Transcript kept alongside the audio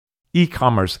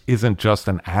E-commerce isn't just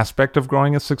an aspect of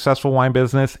growing a successful wine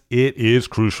business, it is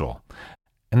crucial.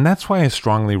 And that's why I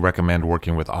strongly recommend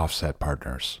working with Offset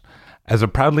Partners. As a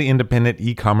proudly independent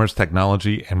e-commerce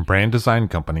technology and brand design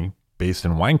company based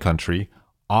in wine country,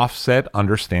 Offset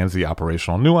understands the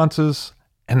operational nuances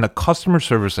and the customer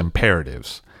service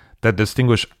imperatives that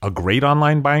distinguish a great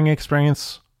online buying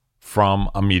experience from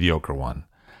a mediocre one.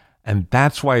 And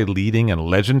that's why leading and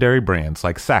legendary brands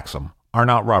like Saxum,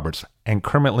 Arnott Roberts, and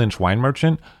Kermit Lynch Wine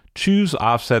Merchant choose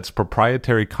Offset's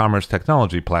proprietary commerce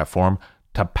technology platform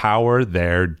to power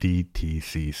their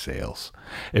DTC sales.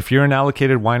 If you're an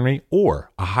allocated winery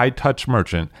or a high-touch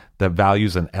merchant that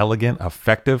values an elegant,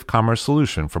 effective commerce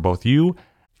solution for both you,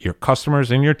 your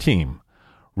customers, and your team,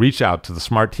 reach out to the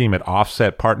smart team at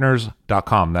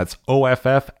offsetpartners.com. That's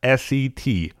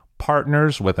OFFSET,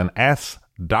 partners with an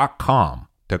S.com,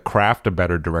 to craft a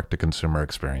better direct-to-consumer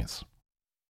experience.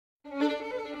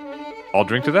 I'll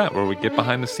drink to that, where we get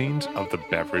behind the scenes of the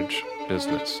beverage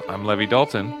business. I'm Levi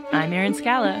Dalton. I'm Erin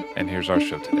Scala. And here's our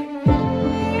show today.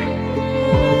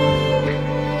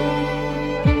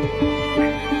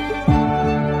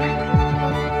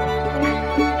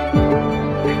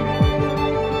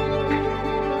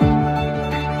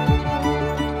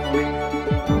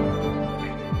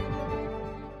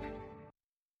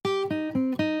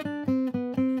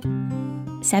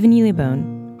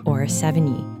 Savigny-les-Bains, or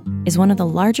Savigny, is one of the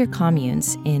larger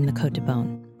communes in the Côte de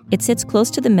Beaune. It sits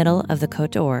close to the middle of the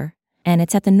Côte d'Or, and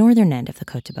it's at the northern end of the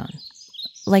Côte de Beaune.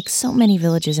 Like so many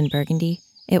villages in Burgundy,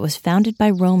 it was founded by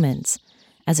Romans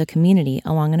as a community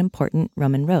along an important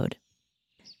Roman road.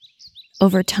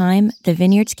 Over time, the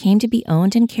vineyards came to be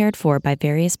owned and cared for by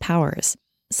various powers,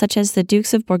 such as the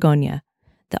Dukes of Bourgogne,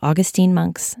 the Augustine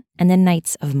monks, and the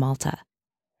Knights of Malta.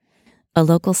 A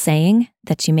local saying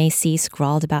that you may see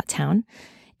scrawled about town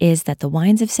is that the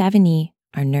wines of Savigny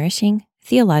are nourishing,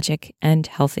 theologic, and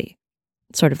healthy.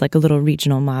 Sort of like a little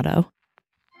regional motto.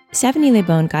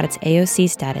 Savigny-les-Bains got its AOC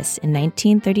status in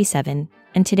 1937,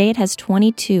 and today it has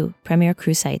 22 Premier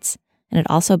Cru sites, and it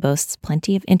also boasts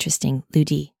plenty of interesting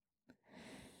lieux-dits.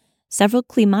 Several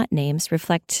Climat names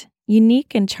reflect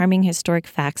unique and charming historic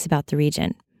facts about the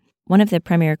region. One of the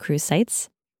Premier Cru sites,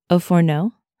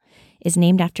 Au-Fourneau, is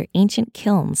named after ancient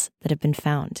kilns that have been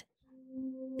found.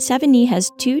 Savigny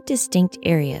has two distinct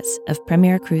areas of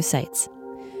Premier Cru sites,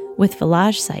 with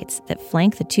village sites that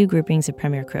flank the two groupings of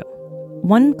Premier Cru.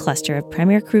 One cluster of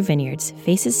Premier Cru vineyards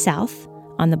faces south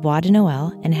on the Bois de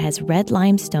Noël and has red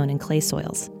limestone and clay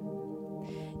soils.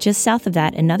 Just south of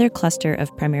that, another cluster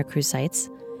of Premier Cru sites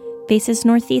faces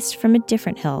northeast from a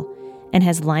different hill and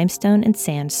has limestone and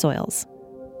sand soils.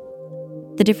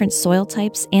 The different soil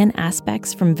types and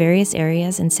aspects from various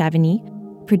areas in Savigny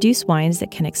produce wines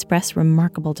that can express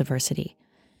remarkable diversity.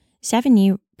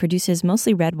 Savigny produces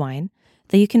mostly red wine,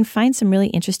 though you can find some really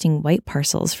interesting white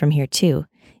parcels from here too,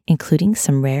 including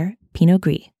some rare Pinot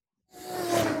Gris.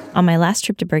 On my last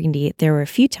trip to Burgundy, there were a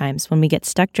few times when we get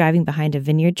stuck driving behind a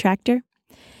vineyard tractor,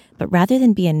 but rather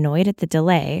than be annoyed at the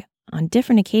delay, on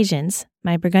different occasions,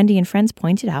 my Burgundian friends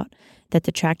pointed out that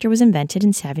the tractor was invented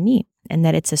in Savigny and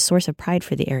that it's a source of pride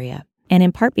for the area. And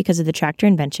in part because of the tractor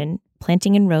invention,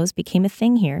 planting in rows became a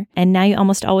thing here, and now you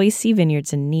almost always see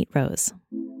vineyards in neat rows.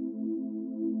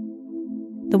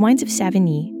 The wines of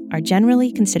Savigny are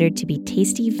generally considered to be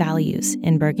tasty values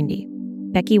in Burgundy.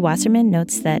 Becky Wasserman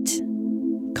notes that,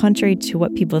 contrary to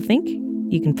what people think,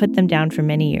 you can put them down for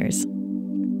many years.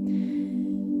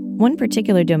 One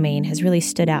particular domain has really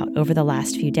stood out over the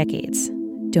last few decades.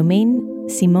 Domaine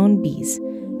Simon Bies,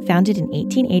 founded in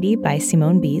 1880 by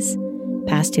Simon Bies,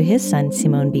 passed to his son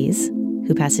Simon Bies,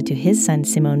 who passed it to his son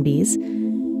Simon Bies,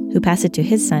 who passed it to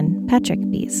his son Patrick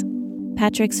Bies.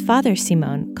 Patrick's father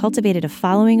Simon cultivated a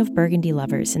following of Burgundy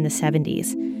lovers in the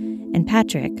 70s, and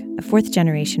Patrick, a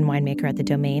fourth-generation winemaker at the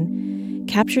domain,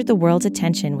 captured the world's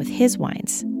attention with his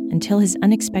wines until his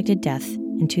unexpected death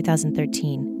in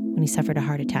 2013 when he suffered a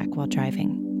heart attack while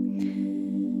driving.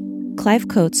 Clive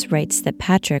Coates writes that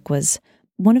Patrick was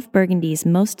one of Burgundy's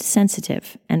most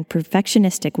sensitive and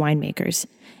perfectionistic winemakers,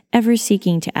 ever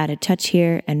seeking to add a touch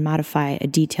here and modify a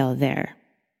detail there.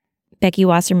 Becky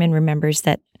Wasserman remembers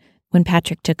that when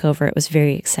Patrick took over, it was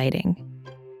very exciting.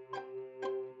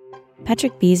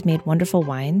 Patrick Bies made wonderful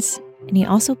wines, and he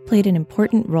also played an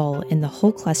important role in the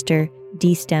whole cluster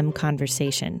destem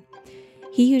conversation.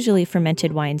 He usually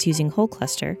fermented wines using whole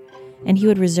cluster, and he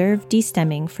would reserve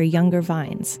destemming for younger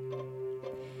vines.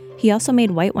 He also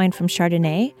made white wine from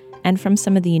Chardonnay and from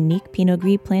some of the unique Pinot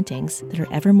Gris plantings that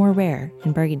are ever more rare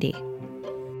in Burgundy.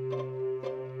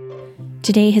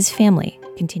 Today, his family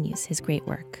continues his great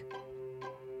work.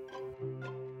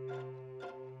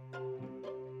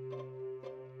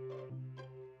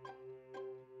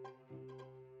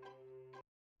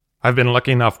 I've been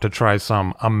lucky enough to try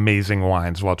some amazing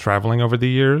wines while traveling over the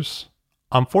years.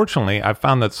 Unfortunately, I've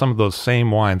found that some of those same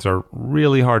wines are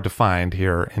really hard to find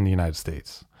here in the United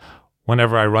States.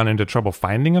 Whenever I run into trouble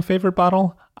finding a favorite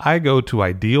bottle, I go to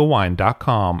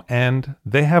idealwine.com and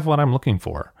they have what I'm looking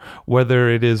for. Whether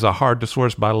it is a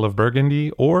hard-to-source bottle of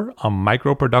Burgundy or a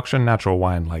micro-production natural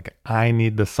wine like I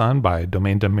Need the Sun by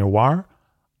Domaine de Miroir,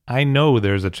 I know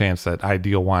there's a chance that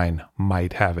Ideal Wine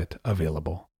might have it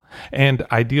available. And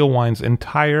Ideal Wine's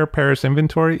entire Paris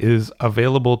inventory is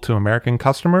available to American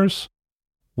customers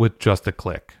with just a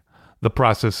click. The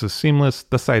process is seamless,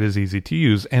 the site is easy to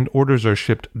use, and orders are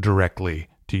shipped directly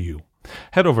to you.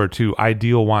 Head over to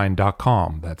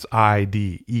idealwine.com, that's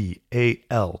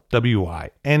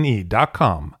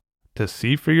IDEALWINE.com, to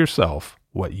see for yourself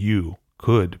what you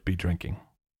could be drinking.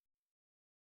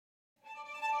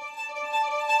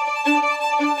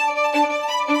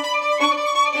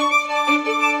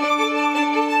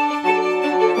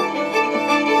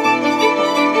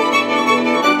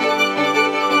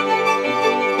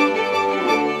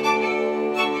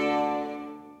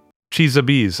 Chisa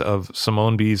Bees of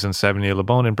Simone Bees and Savigny Le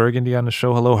Bon in Burgundy on the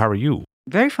show. Hello, how are you?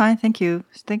 Very fine, thank you.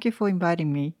 Thank you for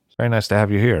inviting me. Very nice to have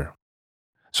you here.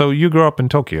 So you grew up in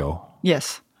Tokyo.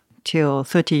 Yes, till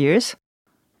 30 years.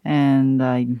 And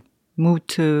I moved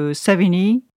to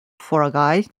Savigny for a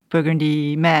guy,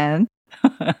 Burgundy man.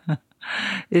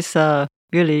 It's a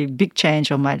really big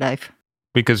change of my life.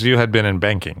 Because you had been in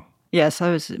banking. Yes,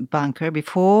 I was a banker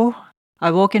before.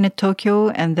 I worked in Tokyo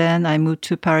and then I moved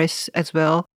to Paris as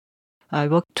well. I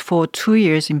worked for 2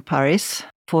 years in Paris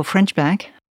for a French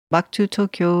bank, back to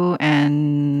Tokyo,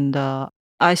 and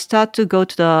I started to go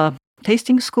to the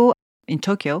tasting school in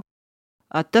Tokyo.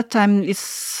 At that time,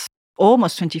 it's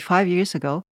almost 25 years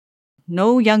ago.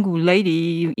 No young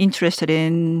lady interested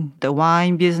in the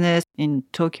wine business in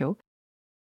Tokyo.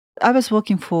 I was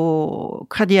working for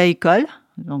Crédit Agricole,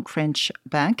 a French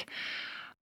bank.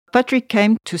 Patrick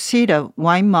came to see the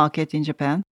wine market in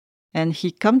Japan, and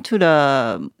he come to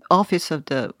the office of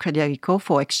the Crédit Agricole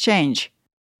for exchange.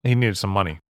 He needed some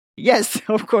money. Yes,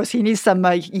 of course, he needs some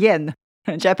yen,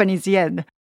 Japanese yen.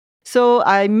 So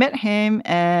I met him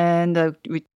and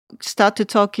we start to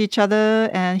talk each other,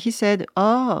 and he said,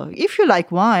 "Oh, if you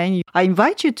like wine, I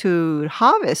invite you to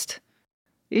Harvest."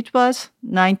 It was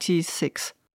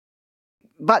 96.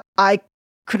 But I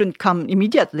couldn't come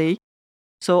immediately.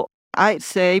 So I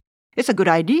say, it's a good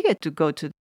idea to go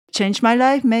to change my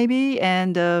life maybe,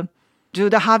 and do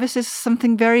the Harvest is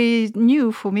something very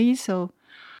new for me. So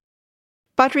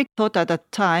Patrick thought at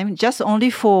that time, just only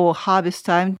for Harvest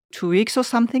time, 2 weeks or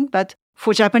something. But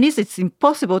for Japanese, it's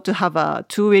impossible to have a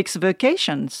 2 weeks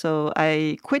vacation. So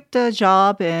I quit the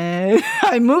job and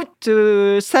I moved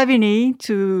to Savigny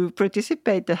to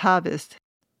participate the Harvest.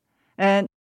 And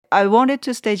I wanted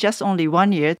to stay just only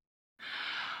 1 year.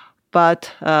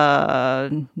 But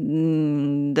the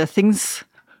things,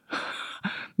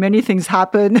 many things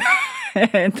happened.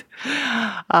 And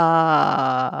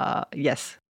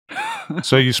yes.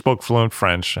 So you spoke fluent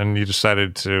French and you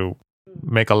decided to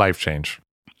make a life change.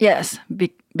 Yes,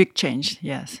 big change,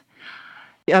 yes.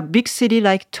 A big city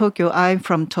like Tokyo, I'm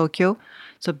from Tokyo,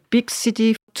 so big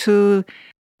city to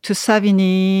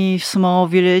Savigny, small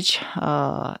village,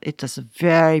 it was a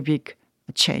very big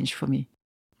change for me.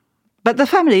 But the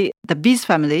family, the Bees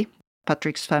family,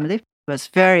 Patrick's family, was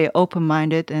very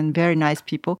open-minded and very nice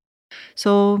people.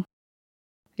 So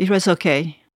it was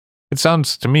okay. It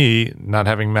sounds to me, not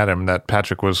having met him, that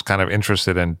Patrick was kind of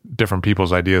interested in different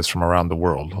people's ideas from around the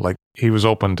world. Like he was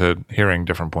open to hearing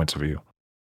different points of view.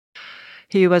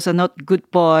 He was a not good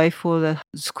boy for the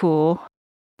school.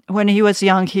 When he was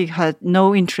young, he had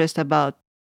no interest about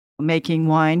making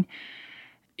wine.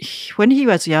 When he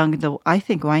was young, I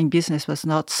think wine business was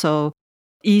not so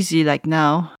easy like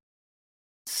now.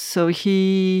 So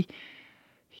his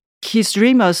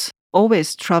dream was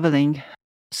always traveling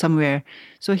somewhere.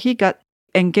 So he got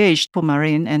engaged for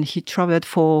Marine and he traveled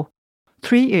for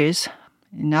 3 years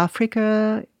in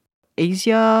Africa,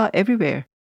 Asia, everywhere.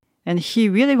 And he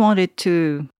really wanted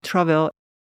to travel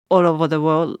all over the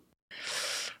world.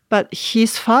 But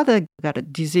his father got a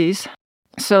disease.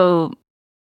 So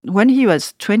when he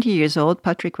was 20 years old,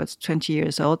 Patrick was 20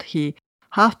 years old, he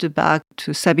had to back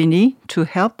to Savigny to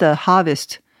help the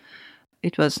harvest.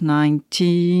 It was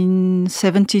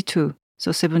 1972.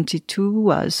 So 72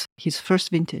 was his first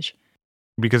vintage.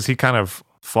 Because he kind of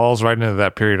falls right into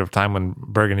that period of time when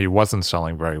Burgundy wasn't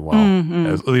selling very well,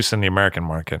 at least in the American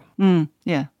market.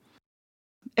 Yeah.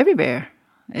 Everywhere.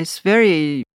 It's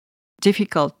very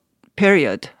difficult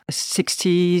period,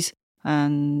 60s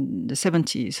and the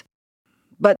 70s.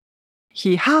 But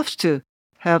he has to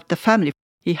help the family.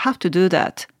 he have to do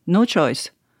that. No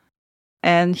choice.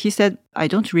 And he said, I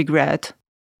don't regret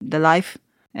the life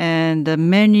and the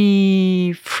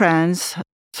many friends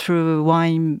through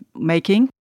wine making.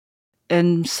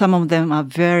 And some of them are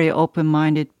very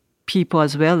open-minded people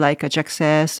as well, like Jacques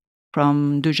Cès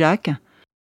from Dujac.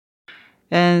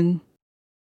 And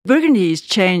Burgundy is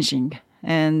changing.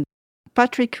 And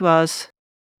Patrick was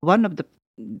one of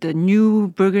the new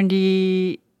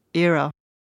Burgundy era.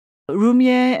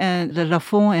 Roumier and the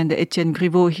Lafon and Etienne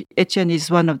Griveau. Etienne is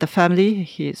one of the family.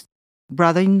 He's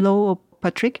brother-in-law of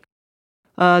Patrick.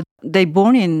 They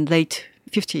born in late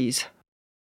 50s.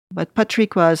 But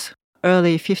Patrick was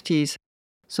early 50s.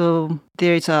 So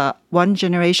there is a one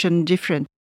generation different.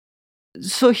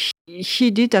 So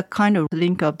he did a kind of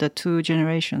link of the two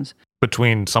generations.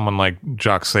 Between someone like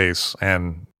Jacques Cès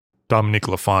and Dominique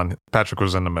Lafon, Patrick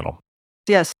was in the middle.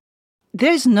 Yes.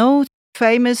 There is no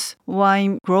famous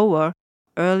wine grower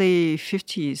early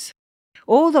 50s.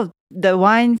 All of the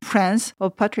wine friends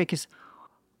of Patrick is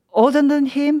older than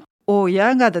him or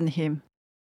younger than him.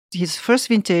 His first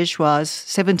vintage was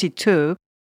 72.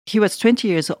 He was 20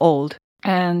 years old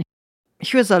and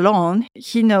he was alone.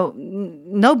 He know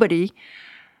nobody.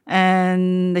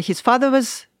 And his father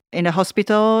was in a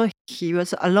hospital. He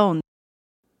was alone.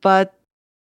 But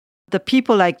the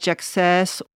people like Jacques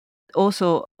Cès,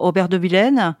 also Aubert de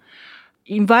Villaine,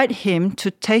 invite him to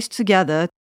taste together.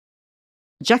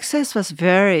 Jacques Cès was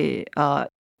very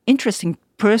interesting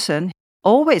person.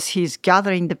 Always he's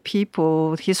gathering the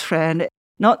people, his friend,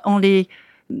 not only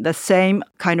the same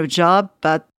kind of job,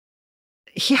 but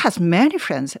he has many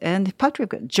friends, and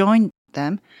Patrick joined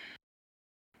them.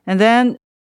 And then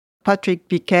Patrick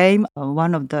became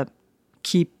one of the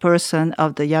key person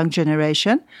of the young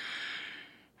generation.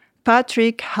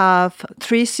 Patrick have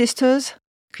 3 sisters,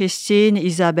 Christine,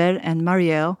 Isabelle, and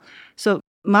Marielle. So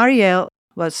Marielle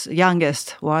was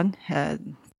youngest one.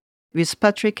 With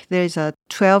Patrick, there is a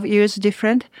 12 years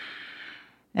different.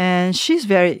 And she's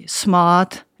very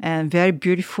smart and very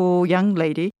beautiful young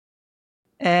lady.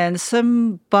 And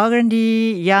some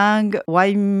Burgundy young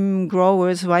wine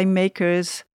growers,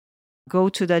 winemakers go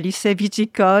to the Lycée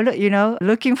Viticole,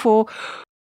 looking for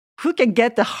who can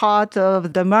get the heart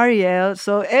of the Marielle.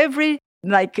 So every,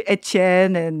 like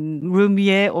Etienne and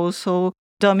Roumier also,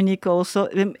 Dominique also,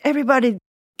 everybody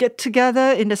get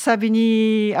together in the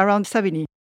Savigny, around Savigny.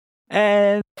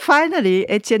 And finally,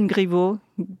 Etienne Griveau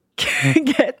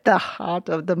get the heart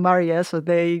of the Marielle, so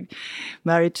they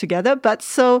married together. But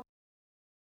so,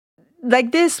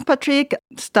 like this, Patrick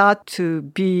start to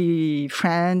be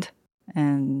friend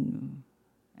and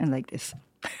like this.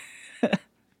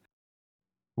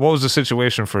 What was the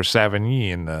situation for Savigny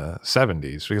in the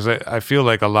 70s? Because I feel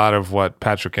like a lot of what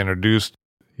Patrick introduced,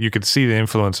 you could see the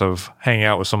influence of hanging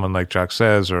out with someone like Jacques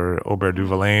Cès or Aubert du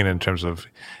Villaine in terms of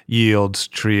yields,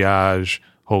 triage,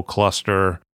 whole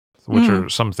cluster, which are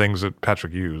some things that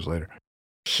Patrick used later.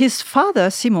 His father,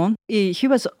 Simon, he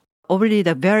was already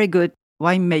a very good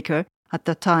winemaker at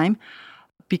the time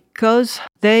because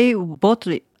they bought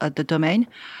at the domain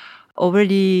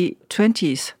already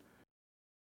 20s.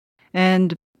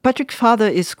 And Patrick's father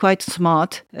is quite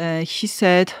smart. He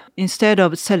said, instead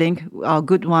of selling our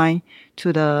good wine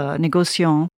to the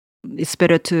négociant, it's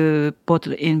better to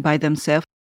bottle in by themselves.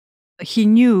 He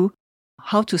knew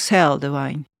how to sell the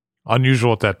wine.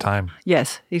 Unusual at that time.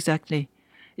 Yes, exactly.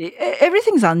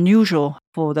 Everything's unusual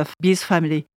for the Bise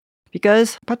family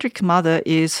because Patrick's mother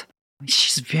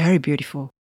she's very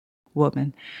beautiful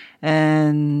woman.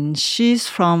 And she's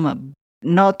from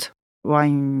not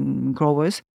wine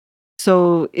growers.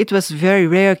 So it was very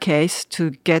rare case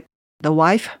to get the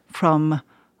wife from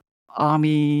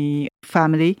army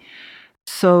family.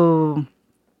 So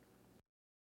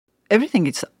everything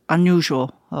is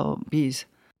unusual, Bise.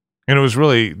 And it was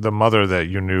really the mother that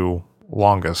you knew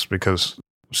longest because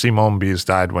Simone Bise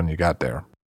died when you got there.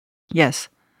 Yes.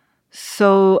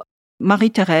 So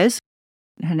Marie-Thérèse,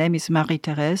 her name is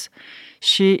Marie-Thérèse,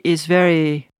 she is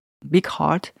very big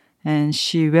heart and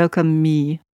she welcomed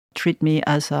me, treat me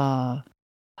as her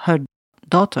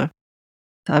daughter.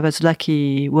 I was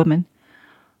lucky woman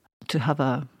to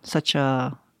have such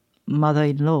a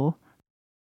mother-in-law.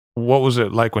 What was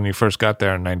it like when you first got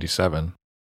there in 97?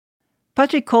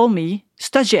 Patrick called me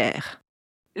stagiaire,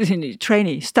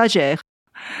 trainee, stagiaire,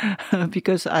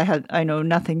 because I know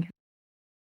nothing.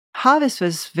 Harvest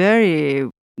was very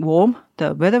warm.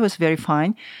 The weather was very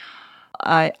fine.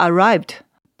 I arrived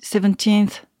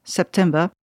 17th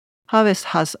September. Harvest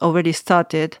has already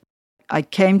started. I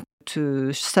came to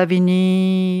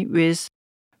Savigny with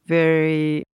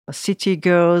very city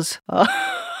girls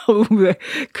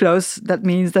clothes. That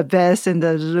means the vest and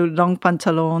the long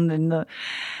pantalon.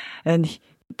 And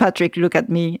Patrick looked at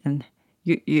me and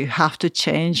you have to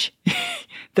change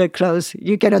the clothes.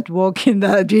 You cannot walk in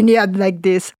the vineyard like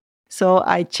this. So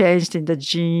I changed in the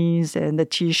jeans and the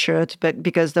T-shirt, but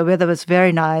because the weather was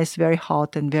very nice, very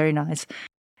hot and very nice.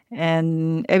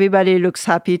 And everybody looks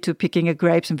happy to picking a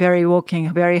grapes and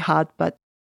walking very hard. But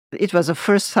it was the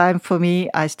first time for me.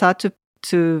 I started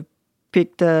to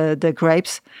pick the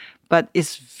grapes, but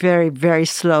it's very, very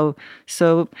slow.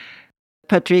 So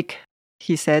Patrick,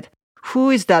 he said, "Who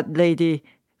is that lady?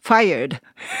 Fired."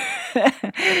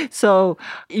 So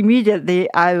immediately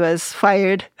I was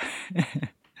fired.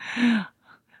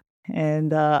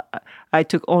 And I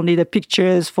took only the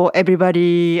pictures for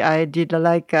everybody. I did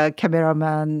like a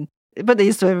cameraman, but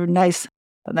it's a nice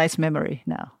memory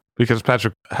now. Because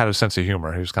Patrick had a sense of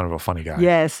humor. He was kind of a funny guy.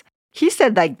 Yes, he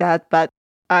said like that, but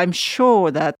I'm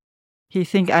sure that he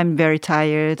think I'm very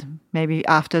tired, maybe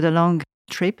after the long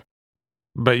trip.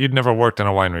 But you'd never worked in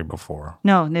a winery before.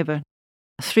 No, never.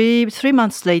 Three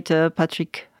months later,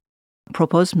 Patrick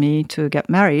proposed me to get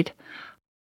married,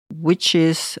 which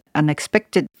is an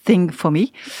unexpected thing for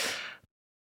me.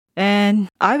 And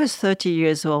I was 30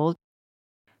 years old.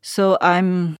 So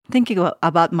I'm thinking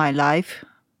about my life.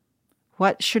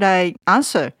 What should I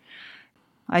answer?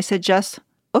 I said just,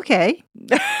 okay.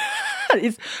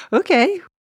 It's okay.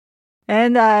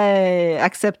 And I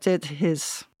accepted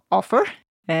his offer.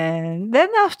 And then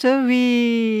after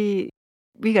we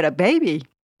got a baby,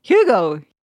 Hugo.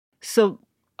 So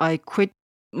I quit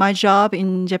my job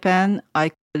in Japan.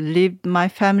 I lived my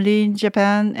family in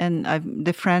Japan and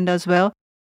the friend as well.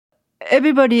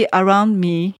 Everybody around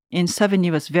me in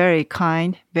Savigny was very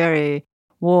kind, very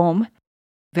warm,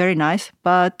 very nice.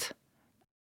 But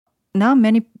now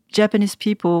many Japanese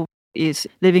people is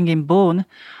living in Bonn.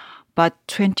 But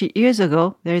 20 years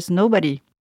ago, there is nobody.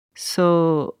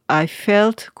 So I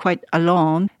felt quite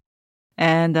alone.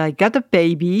 And I got a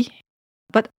baby,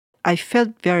 but I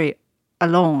felt very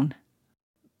alone.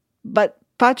 But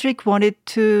Patrick wanted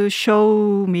to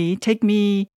take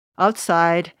me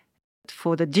outside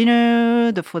for the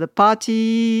dinner, for the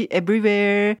party,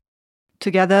 everywhere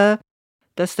together.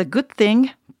 That's the good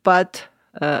thing, but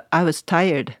I was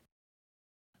tired.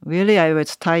 Really, I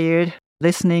was tired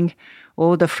listening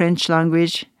all the French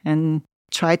language and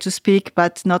try to speak,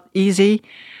 but not easy.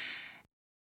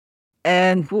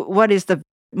 And what is the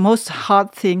most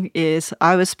hard thing is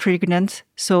I was pregnant,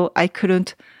 so I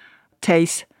couldn't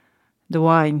taste the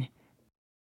wine.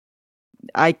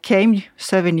 I came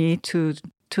Savigny to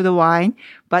the wine,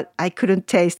 but I couldn't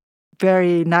taste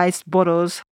very nice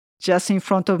bottles just in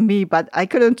front of me, but I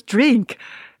couldn't drink.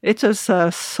 It was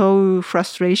so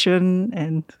frustration,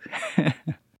 and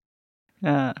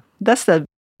that's the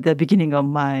beginning of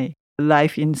my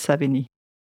life in Savigny.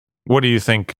 What do you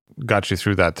think got you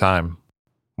through that time?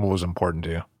 What was important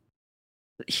to you?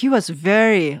 He was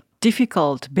very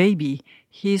difficult baby.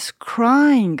 He's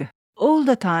crying all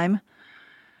the time.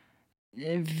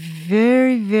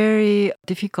 Very, very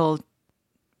difficult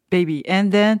baby.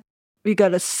 And then we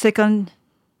got a second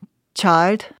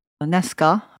child,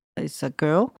 Nesca. It's a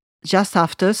girl. Just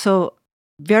after. So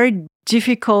very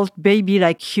difficult baby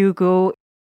like Hugo.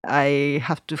 I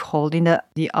have to hold in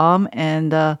the arm,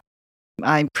 and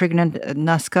I'm pregnant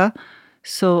Nesca.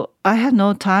 So I had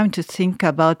no time to think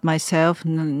about myself,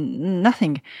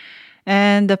 nothing.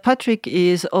 And Patrick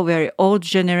is a very old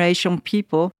generation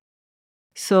people.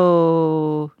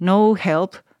 So no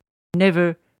help,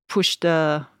 never push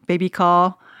the baby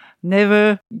car,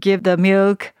 never give the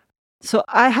milk. So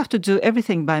I have to do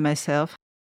everything by myself.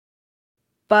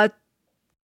 But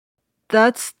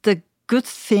that's the good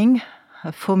thing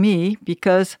for me,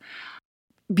 because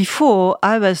before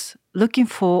I was looking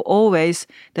for always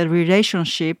the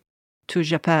relationship to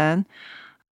Japan,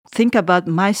 think about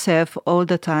myself all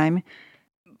the time.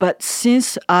 But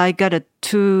since I got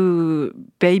 2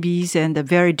 babies and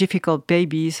very difficult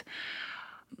babies,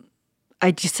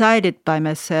 I decided by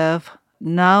myself,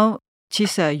 now,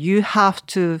 Chisa, you have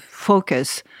to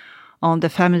focus on the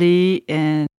family,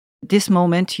 and this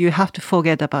moment you have to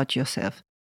forget about yourself.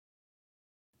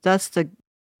 That's the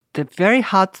very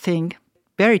hard thing,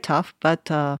 very tough, but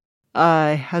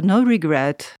I had no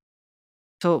regret.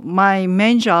 So my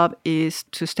main job is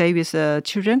to stay with the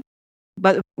children.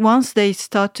 But once they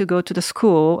start to go to the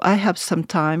school, I have some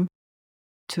time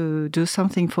to do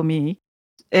something for me.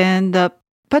 And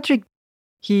Patrick,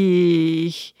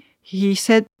 he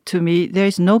said to me, there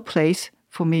is no place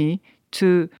for me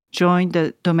to join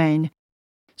the domain.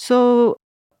 So,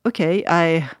 okay,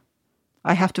 I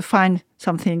have to find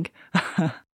something.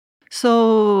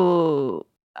 So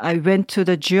I went to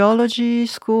the geology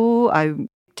school. I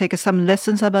take some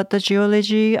lessons about the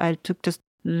geology. I took the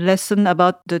lesson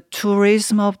about the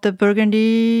tourism of the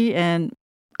Burgundy, and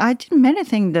I did many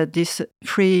things that this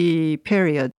free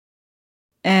period.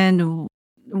 And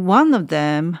one of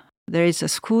them, there is a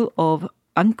school of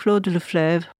Anne-Claude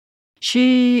Leflèvre.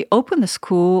 She opened a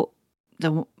school,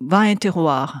 the Vin et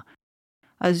Terroir.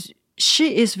 As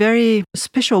she is very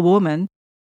special woman,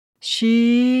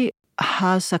 she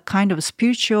has a kind of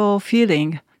spiritual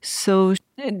feeling. So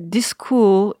this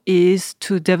school is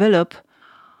to develop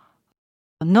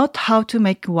not how to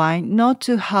make wine, not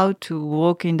to how to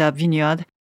work in the vineyard,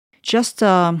 just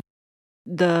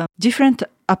the different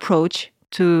approach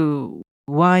to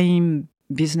wine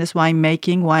business, wine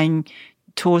making, wine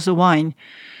towards the wine.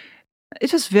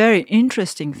 It was very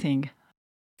interesting thing.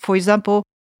 For example,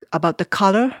 about the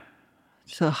color.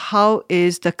 So how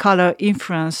is the color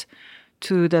influence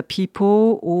to the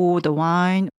people or the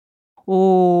wine,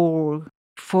 or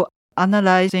for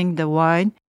analyzing the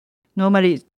wine?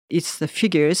 Normally it's the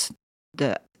figures,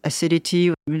 the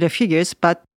acidity, the figures,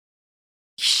 but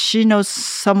she knows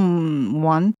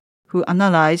someone who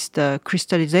analyzed the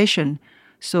crystallization.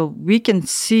 So we can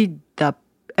see the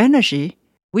energy,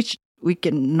 which we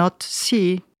cannot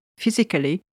see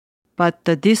physically, but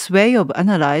this way of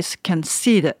analyze can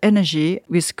see the energy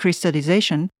with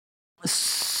crystallization.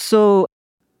 So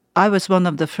I was one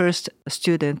of the first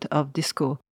students of this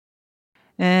school.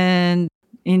 And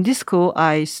in this school,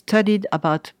 I studied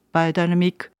about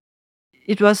biodynamic.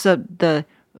 It was the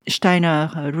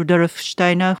Steiner, Rudolf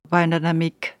Steiner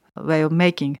biodynamic way of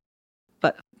making.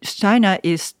 But Steiner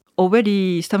is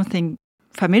already something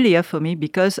familiar for me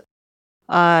because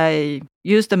I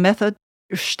used the method,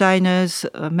 Steiner's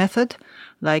method,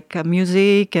 like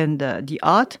music and the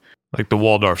art. Like the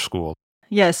Waldorf school.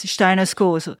 Yes, Steiner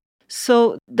schools.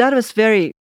 So that was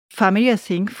very familiar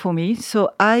thing for me.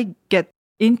 So I get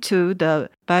into the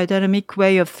biodynamic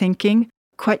way of thinking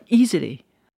quite easily,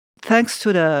 thanks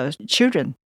to the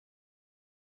children.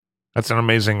 That's an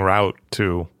amazing route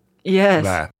to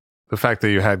that. The fact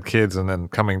that you had kids and then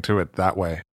coming to it that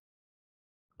way.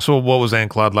 So what was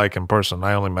Anne-Claude like in person?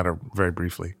 I only met her very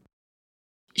briefly.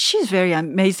 She's very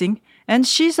amazing. And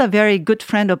she's a very good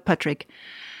friend of Patrick.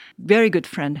 Very good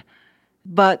friend.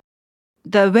 But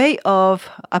the way of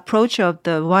approach of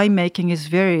the winemaking is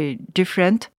very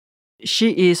different.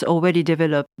 She is already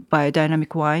developed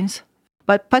biodynamic wines.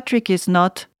 But Patrick is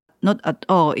not at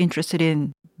all interested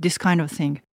in this kind of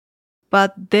thing.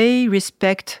 But they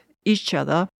respect each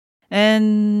other.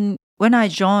 And when I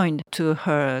joined to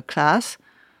her class,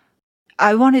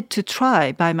 I wanted to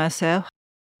try by myself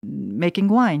making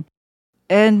wine.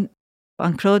 And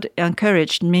Anne-Claude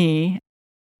encouraged me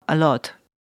a lot.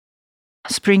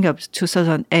 Spring of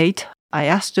 2008, I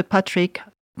asked Patrick,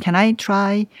 can I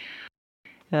try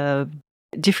a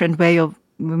different way of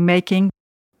making?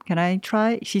 Can I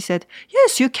try? She said,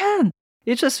 yes, you can.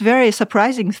 It was a very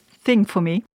surprising thing for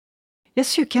me.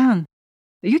 Yes, you can.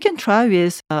 You can try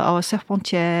with our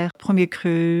Serpentière, Premier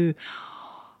Cru.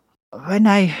 When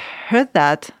I heard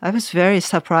that, I was very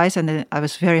surprised and I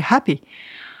was very happy.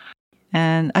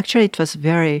 And actually, it was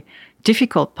very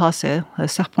difficult process.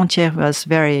 Serpentière was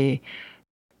very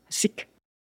sick.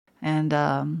 And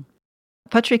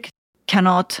Patrick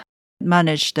cannot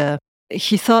manage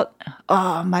he thought,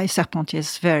 oh, my Serpentière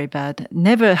is very bad.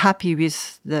 Never happy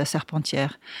with the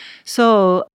Serpentière.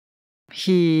 So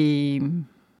he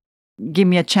gave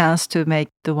me a chance to make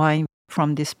the wine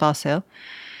from this parcel.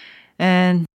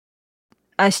 And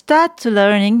I started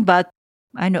learning, but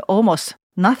I know almost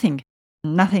nothing.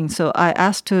 So I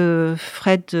asked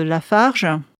Fred de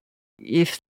Lafarge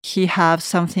if he have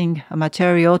something, a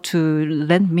material to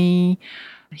lend me.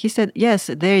 He said, yes,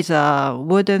 there is a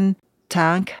wooden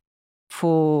tank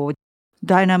for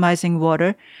dynamizing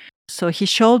water. So he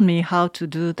showed me how to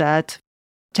do that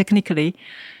technically.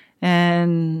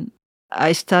 And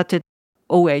I started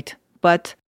 2008.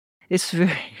 But it's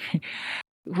very...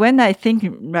 when I think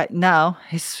right now,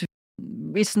 it's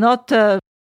not the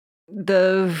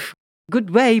good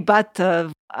way, but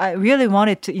I really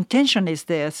wanted to, intention is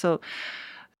there. So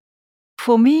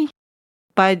for me,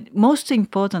 most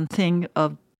important thing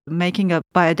of making a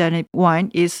biodynamic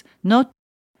wine is not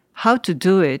how to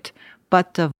do it,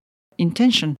 but the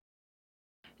intention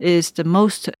is the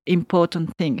most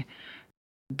important thing.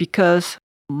 Because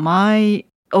my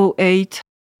 2008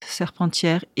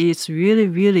 Serpentière is really,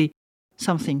 really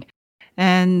something.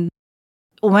 And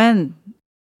when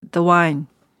the wine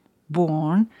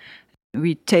born,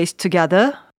 we taste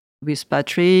together with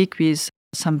Patrick, with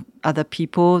some other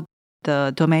people,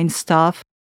 the domain staff.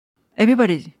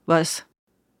 Everybody was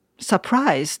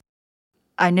surprised.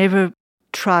 I never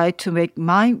tried to make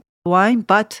my wine,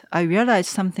 but I realized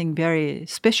something very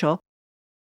special.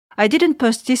 I didn't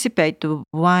participate to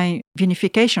wine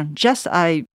vinification, just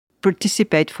I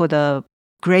participate for the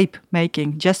grape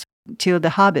making just till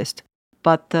the harvest.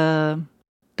 But the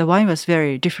wine was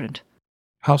very different.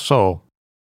 How so?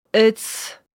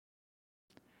 It's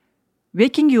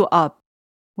waking you up.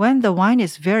 When the wine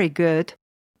is very good,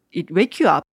 it wakes you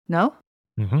up, no?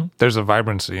 There's a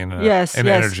vibrancy and Yes.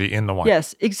 energy in the wine.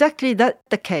 Yes, exactly that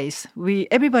the case.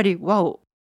 Everybody, wow,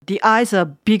 the eyes are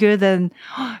bigger than,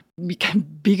 become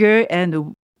bigger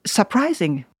and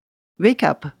surprising. Wake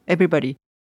up, everybody.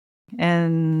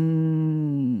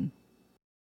 And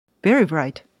very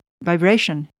bright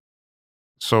vibration.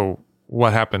 So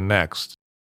what happened next?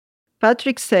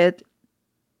 Patrick said,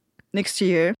 next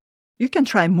year, you can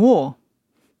try more.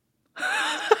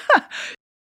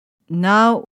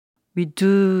 Now we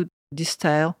do this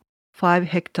style 5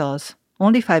 hectares,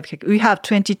 only 5 hectares. We have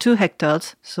 22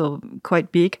 hectares, so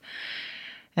quite big.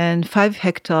 And 5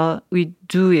 hectares, we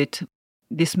do it,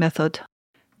 this method,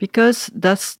 because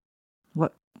that's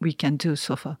what we can do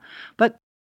so far. But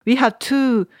we have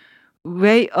 2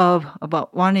 way of,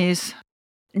 about one is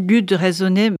lieu de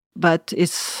raisonner, but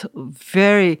it's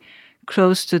very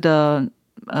close to the,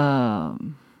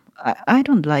 I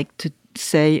don't like to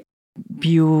say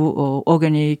bio or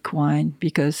organic wine,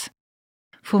 because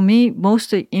for me,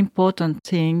 most important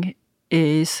thing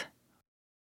is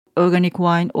organic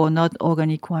wine or not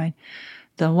organic wine.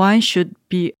 The wine should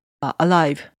be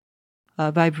alive.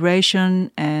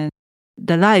 Vibration and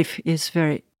the life is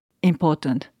very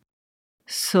important.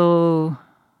 So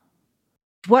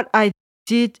what I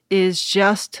did is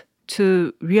just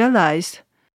to realize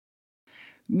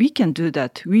we can do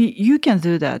that. You can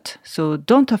do that. So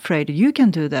don't afraid. You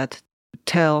can do that.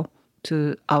 Tell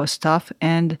to our staff.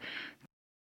 And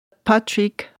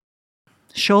Patrick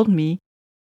showed me.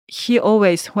 He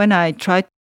always, when I tried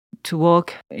to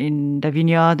work in the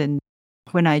vineyard and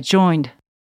when I joined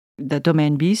the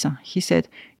Domaine Bis, he said,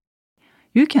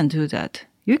 you can do that.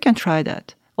 You can try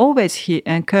that. Always he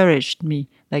encouraged me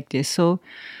like this. So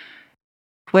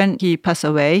when he passed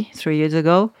away 3 years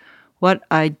ago, what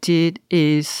I did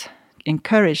is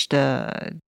encourage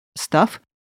the staff.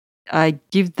 I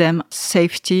give them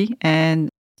safety and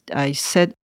I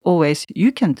said always,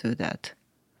 you can do that.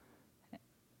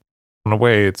 In a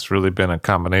way, it's really been a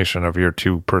combination of your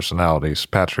 2 personalities,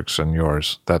 Patrick's and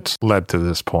yours, that's led to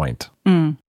this point.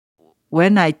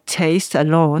 When I taste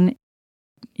alone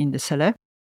in the cellar,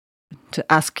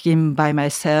 to ask him by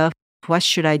myself, what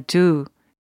should I do?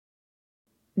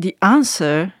 The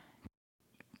answer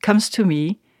comes to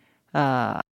me,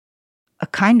 a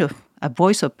kind of a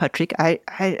voice of Patrick. I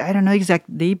don't know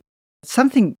exactly.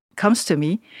 Something comes to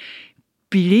me.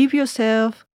 Believe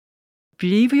yourself.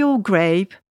 Believe your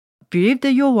grape. Believe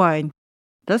that your wine.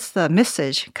 That's the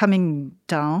message coming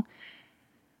down.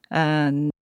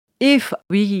 And if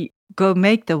we go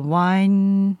make the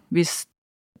wine with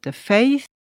the faith,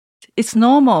 it's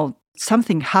normal.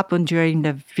 Something happened during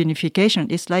the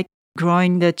vinification. It's like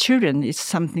growing the children. It's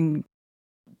something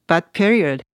bad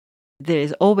period. There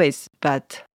is always bad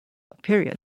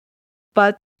period.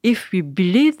 But if we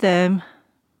believe them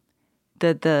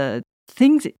that the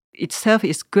things itself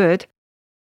is good,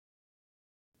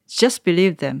 just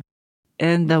believe them.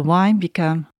 And the wine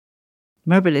become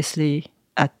marvelously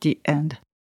at the end.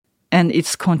 And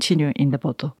it's continuing in the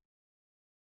bottle.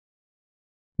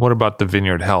 What about the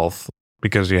vineyard health?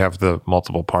 Because you have the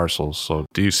multiple parcels. So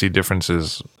do you see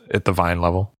differences at the vine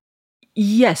level?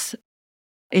 Yes.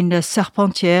 In the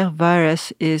Serpentière,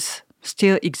 virus is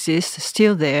still exists,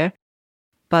 still there.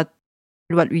 But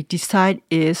what we decide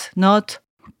is not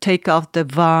take off the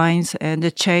vines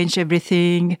and change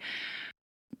everything.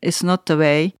 It's not the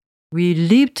way. We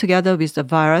live together with the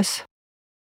virus,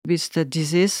 with the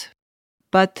disease,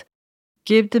 but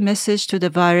give the message to the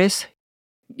virus.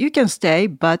 You can stay,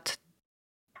 but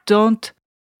don't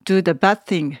do the bad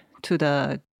thing to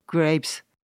the grapes.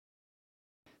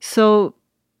 So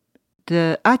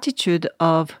the attitude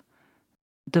of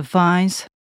the vines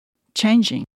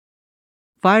changing.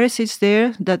 Virus is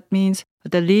there, that means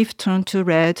the leaf turned to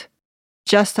red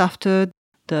just after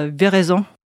the veraison.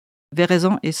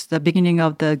 Veraison is the beginning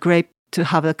of the grape to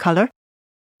have a color.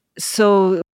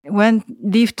 So when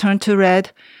leaf turn to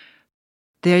red,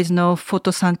 there is no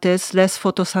photosynthesis, less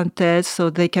photosynthesis, so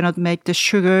they cannot make the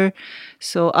sugar.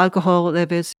 So alcohol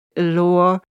levels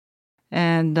lower,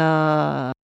 and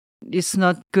it's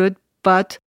not good.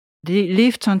 But the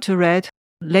leaf turn to red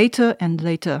later and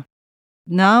later.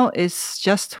 Now it's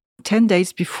just 10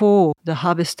 days before the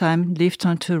harvest time, leaf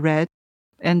turn to red.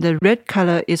 And the red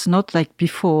color is not like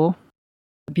before.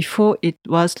 Before it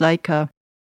was like a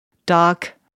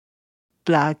dark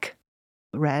black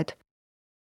red,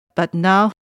 but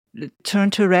now it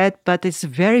turned to red, but it's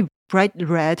very bright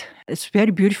red. It's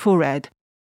very beautiful red.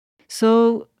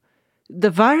 So the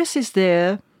virus is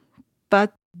there,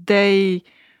 but they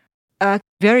act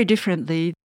very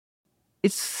differently.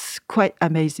 It's quite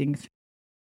amazing.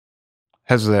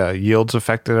 Has the yields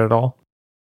affected at all?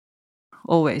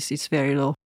 Always, it's very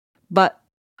low. But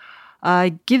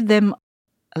I give them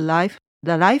the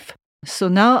life. So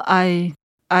now I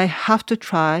have to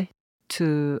try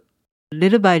to,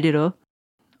 little by little,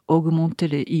 augment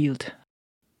the yield.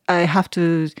 I have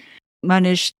to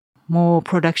manage more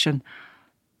production.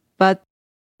 But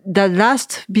the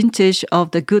last vintage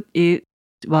of the good yield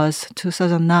was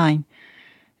 2009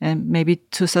 and maybe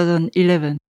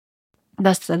 2011.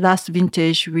 That's the last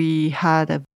vintage we had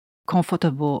a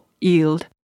comfortable yield.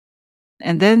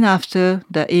 And then after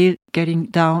the yield getting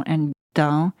down and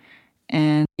down,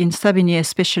 and in Savigny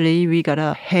especially, we got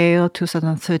a hail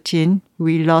 2013.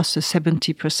 We lost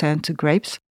 70%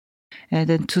 grapes. And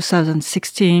then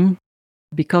 2016,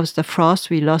 because the frost,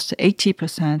 we lost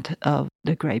 80% of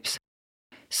the grapes.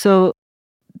 So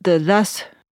the last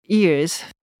years,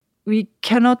 we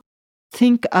cannot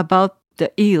think about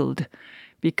the yield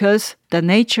because the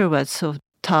nature was so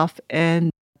tough and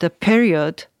the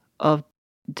period of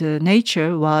the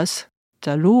nature was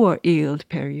the lower yield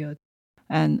period.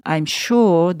 And I'm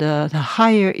sure the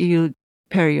higher yield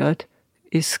period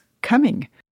is coming.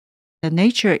 The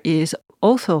nature is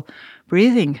also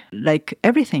breathing like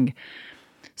everything.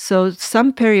 So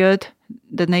some period,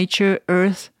 the nature,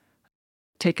 earth,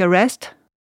 take a rest.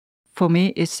 For me,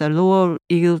 it's a lower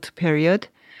yield period.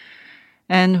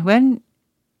 And when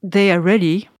they are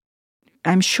ready,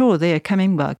 I'm sure they are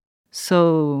coming back.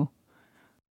 So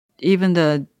even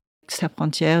the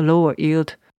Serpentière lower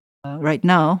yield right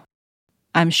now,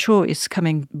 I'm sure it's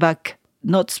coming back,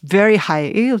 not very high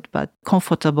yield, but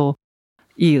comfortable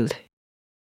yield.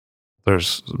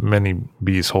 There's many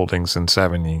Bees holdings in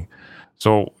Savigny.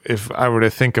 So if I were to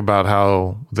think about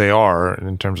how they are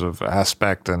in terms of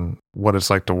aspect and what it's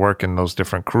like to work in those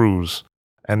different crus,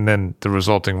 and then the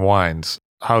resulting wines,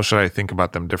 how should I think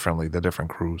about them differently, the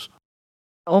different crus?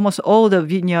 Almost all the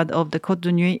vineyard of the Côte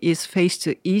de Nuits is faced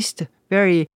to east,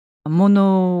 very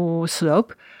mono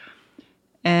slope.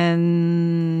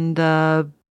 And the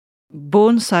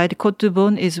Beaune side, Côte de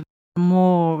Beaune, is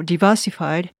more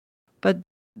diversified. But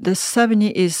the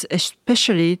Savigny is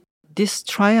especially this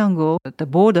triangle, the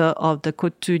border of the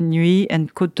Côte de Nuits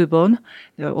and Côte de Beaune.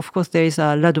 Of course, there is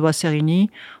a Ladois-Sérigny,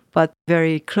 but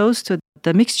very close to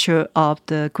the mixture of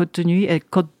the Côte de Nuits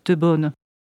and Côte de Beaune.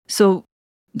 So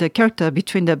the character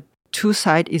between the two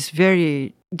sides is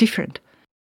very different.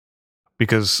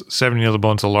 Because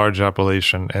Savigny-le-Beaune is a large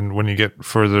appellation, and when you get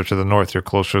further to the north, you're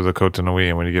closer to the Côte de Nuits,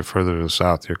 and when you get further to the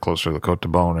south, you're closer to the Côte de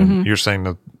Beaune. And you're saying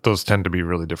that those tend to be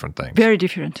really different things. Very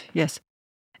different, yes.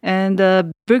 And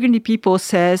Burgundy people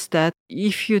says that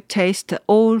if you taste the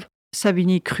old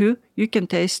Savigny cru, you can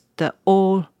taste the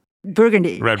old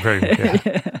Burgundy. Red Burgundy,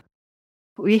 yeah.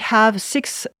 We have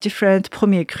 6 different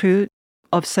premier cru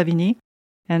of Savigny,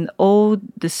 and all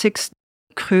the 6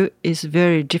 cru is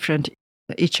very different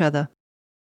each other.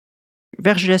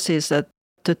 Vergelès is at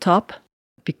the top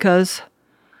because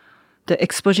the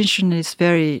exposition is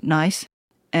very nice.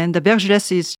 And the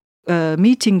Vergelès is a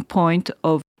meeting point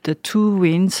of the two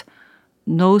winds,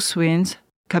 north winds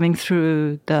coming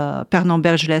through the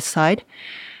Pernon-Bergelès side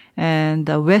and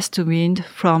the west wind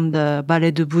from the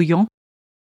Ballet de Bouillon.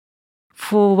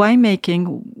 For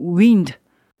winemaking, wind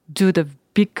do the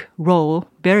big role,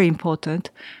 very important.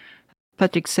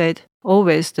 Patrick said,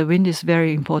 always the wind is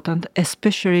very important,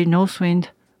 especially north wind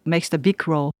makes the big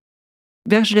role.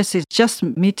 Vergelès is just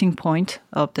meeting point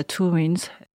of the two winds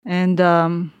and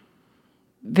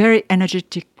very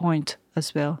energetic point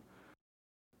as well.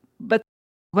 But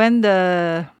when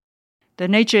the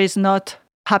nature is not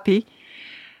happy,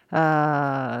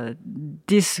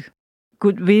 these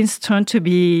good winds turn to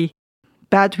be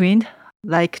bad wind,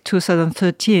 like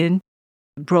 2013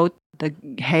 brought the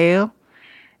hail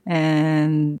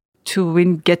and two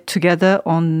winds get together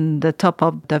on the top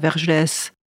of the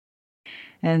Vergelès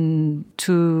and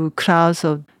two clouds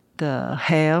of the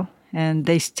hail, and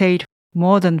they stayed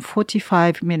more than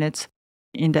 45 minutes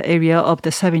in the area of the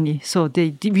Savigny. So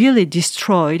they really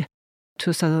destroyed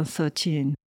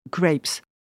 2013 grapes.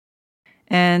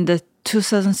 And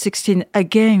 2016,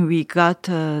 again, we got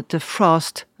the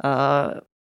frost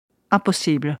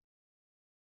impossible.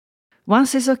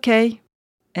 Once is okay,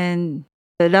 and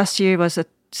the last year was a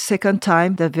second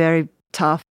time, the very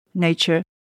tough nature.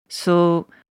 So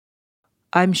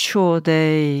I'm sure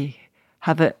they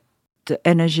have the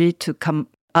energy to come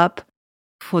up.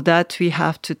 For that, we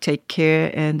have to take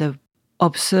care and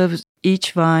observe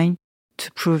each vine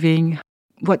to proving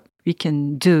what we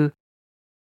can do.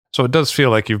 So it does feel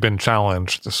like you've been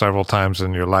challenged several times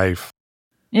in your life.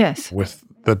 Yes. With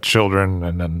the children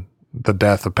and then the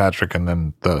death of Patrick and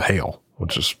then the hail,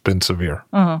 which has been severe.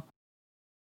 Uh-huh.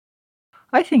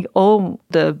 I think all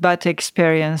the bad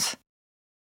experience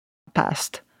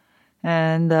passed.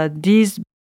 And these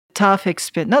tough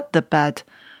experience, not the bad,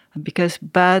 because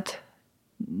bad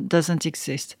doesn't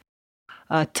exist.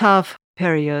 A tough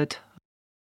period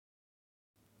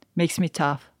makes me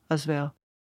tough as well.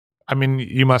 I mean,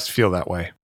 you must feel that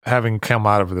way, having come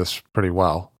out of this pretty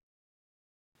well.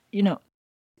 You know,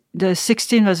 the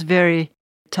 16 was very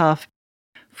tough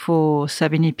for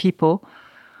Savini people,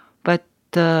 but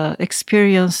the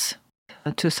experience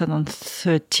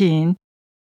 2013,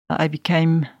 I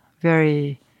became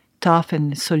very tough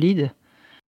and solid.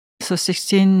 So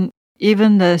 16,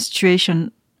 even the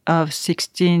situation of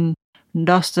 16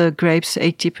 lost the grapes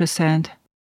 80%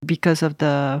 because of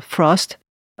the frost.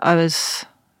 I was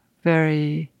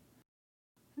very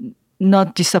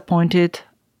not disappointed,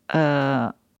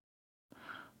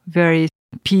 very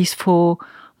peaceful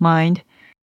mind.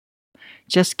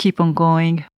 Just keep on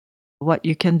going what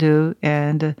you can do,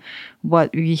 and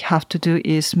what we have to do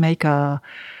is make a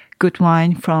good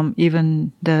wine from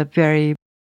even the very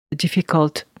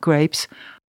difficult grapes.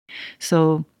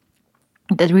 So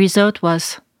the result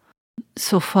was,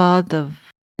 so far the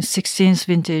 16th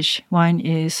vintage wine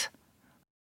is,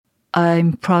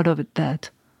 I'm proud of it, that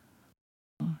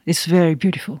it's very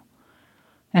beautiful,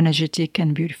 energetic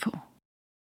and beautiful.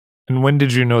 And when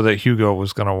did you know that Hugo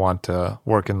was going to want to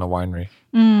work in the winery?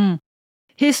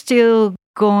 He's still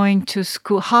going to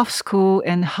school, half school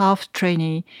and half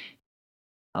trainee.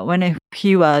 When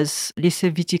he was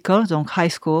lycée viticole, donc high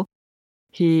school,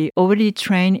 he already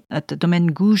trained at the Domaine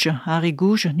Gouges, Henri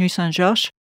Gouges, Nuits Saint-Georges.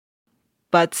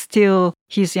 But still,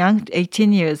 he's young,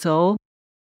 18 years old.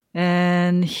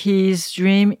 And his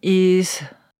dream is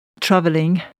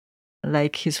traveling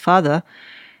like his father.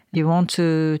 He wants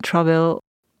to travel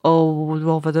all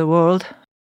over the world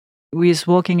with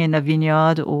working in a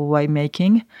vineyard or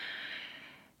winemaking.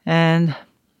 And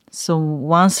so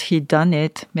once he done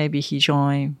it, maybe he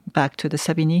joined back to the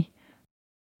Savini.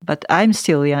 But I'm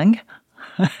still young.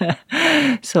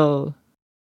 So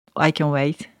I can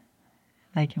wait.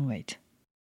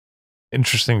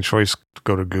 Interesting choice to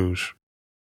go to Gouges.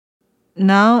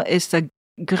 Now it's the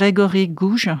Grégory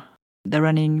Gouges, the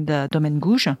running the Domaine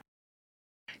Gouges.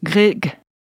 Greg,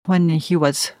 when he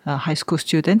was a high school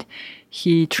student,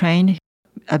 he trained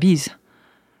Abiz.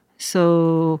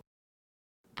 So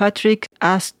Patrick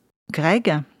asked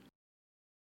Greg,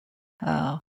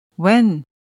 when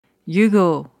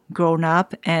Hugo grown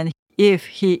up and if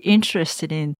he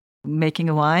interested in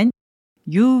making wine,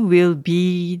 you will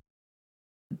be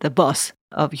the boss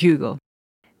of Hugo.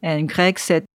 And Greg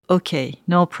said, okay,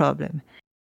 no problem.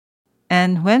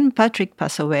 And when Patrick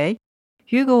passed away,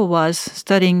 Hugo was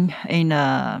studying in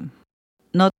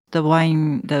not the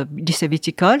wine, the lycée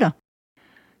viticole.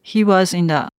 He was in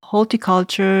the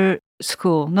horticulture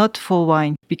school, not for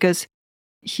wine, because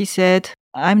he said,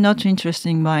 I'm not interested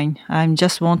in wine. I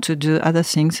just want to do other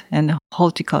things, and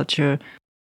horticulture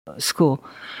school.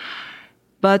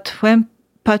 But when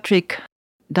Patrick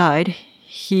died,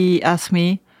 he asked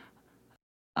me,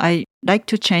 I like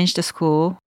to change the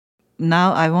school.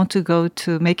 Now I want to go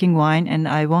to making wine, and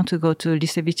I want to go to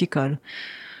lycée viticole.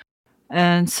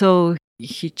 And so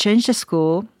he changed the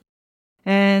school,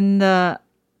 and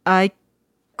I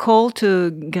called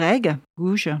to Greg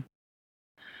Gouges.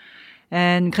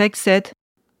 And Greg said,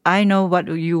 I know what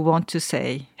you want to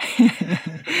say.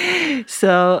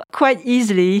 So quite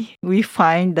easily we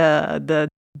find the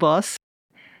boss.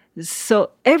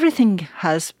 So everything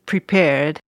has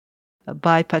prepared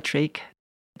by Patrick.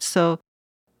 So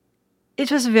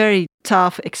it was a very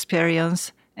tough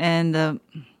experience. And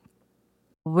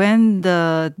when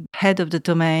the head of the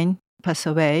domain passed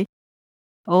away,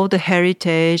 all the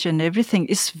heritage and everything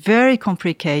is very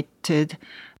complicated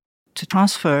to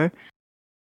transfer.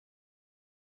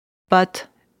 But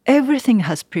everything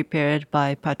has prepared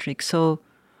by Patrick. So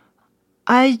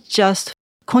I just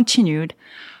continued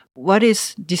what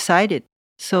is decided.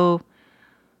 So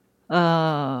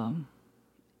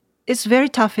it's very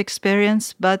tough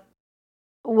experience, but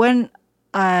when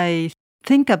I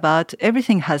think about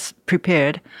everything has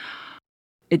prepared,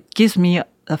 it gives me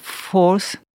a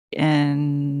force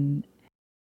and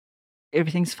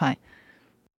everything's fine.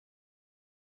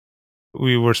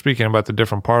 We were speaking about the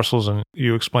different parcels, and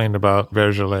you explained about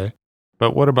Vergelais.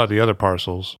 But what about the other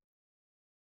parcels?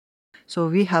 So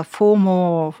we have 4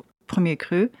 more Premier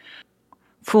Cru: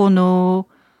 Fourneau,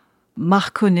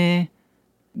 Marconnet,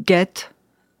 Guette,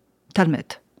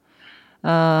 Talmet.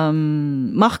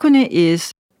 Marconnet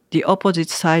is the opposite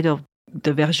side of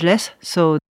the Vergelès,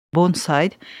 so Beaune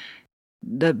side.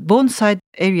 The Beaune side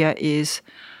area is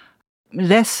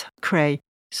less clay,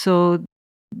 so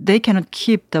they cannot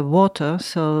keep the water,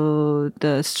 so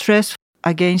the stress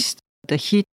against the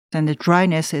heat and the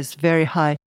dryness is very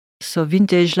high. So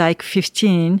vintage like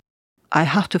 15, I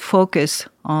have to focus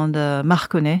on the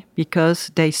Marconnet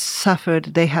because they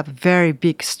have very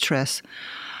big stress.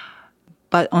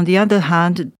 But on the other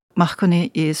hand,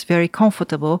 Marconnet is very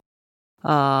comfortable.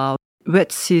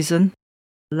 Wet season,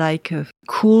 like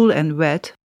cool and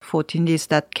wet, 14 is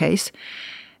that case.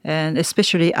 And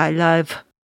especially I love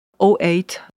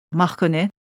 08 Marconnet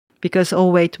because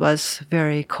 08 was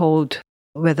very cold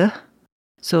weather.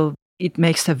 So it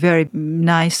makes a very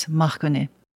nice Marconnet,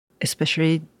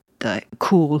 especially the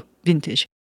cool vintage.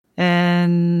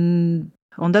 And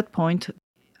on that point,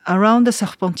 around the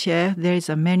Serpentière, there is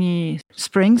many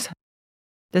springs.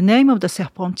 The name of the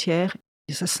Serpentière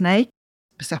is a snake.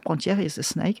 The Serpentière is a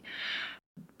snake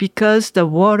because the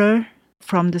water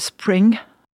from the spring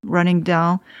running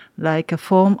down like a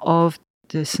form of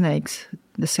the snakes,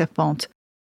 the serpent.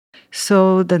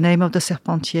 So the name of the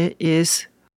Serpentière is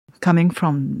coming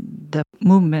from the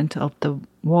movement of the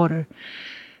water.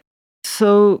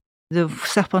 So the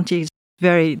Serpentière is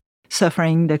very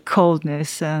suffering the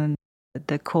coldness and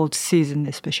the cold season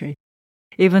especially.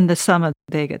 Even the summer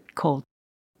they get cold.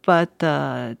 But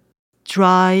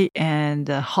dry and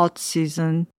hot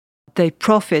season, they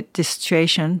profit this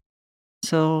situation.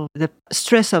 So the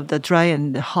stress of the dry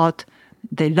and the hot,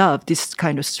 they love this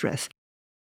kind of stress.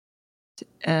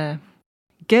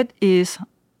 Guette is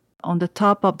on the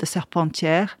top of the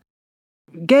Serpentière.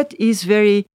 Guette is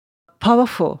very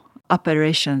powerful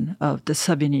appellation of the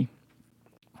Savigny.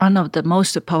 One of the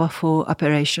most powerful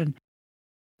appellation.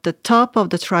 The top of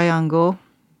the triangle,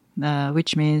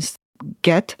 which means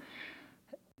Guette,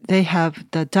 they have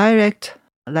the direct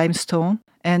limestone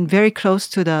and very close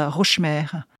to the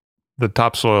Rochemer. The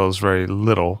topsoil is very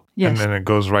little, yes. And then it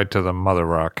goes right to the mother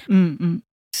rock. Mm-hmm.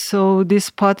 So this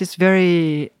part is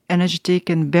very energetic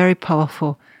and very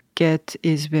powerful. Guette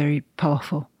is very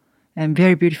powerful and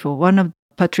very beautiful. One of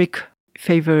Patrick's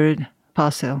favorite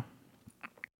parcel.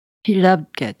 He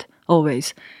loved Guette,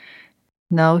 always.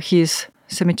 Now his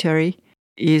cemetery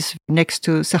is next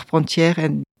to Serpentière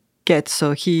and Guette,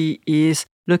 so he is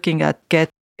looking at Guette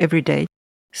every day.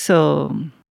 So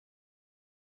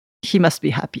he must be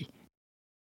happy.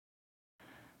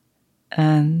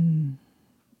 And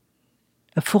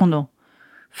a Fourneau.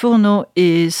 Fourneau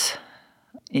is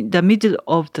in the middle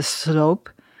of the slope.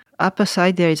 Upper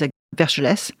side there is a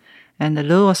Vergelès, and the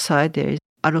lower side there is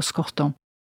Allos-Corton.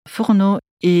 Fourneau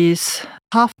is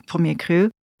half Premier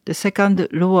Cru. The second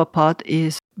lower part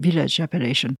is village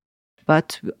appellation.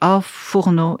 But our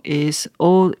Fourneau is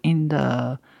all in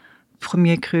the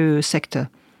Premier Cru sector.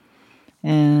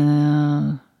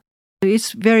 And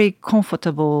it's very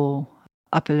comfortable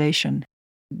appellation.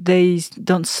 They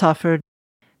don't suffer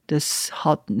this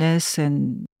hotness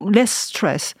and less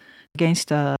stress against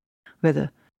the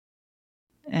weather.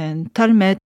 And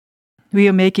Talmet, we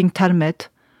are making Talmet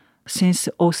since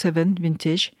 07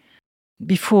 vintage.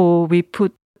 Before we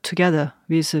put together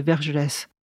with Vergelès.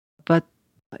 But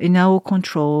in our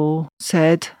control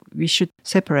said we should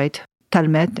separate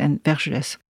Talmet and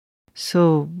Vergelès.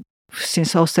 So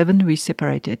since 07 we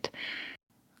separated.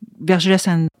 Vergelès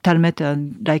and Talmet are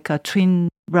like a twin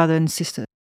brother and sister.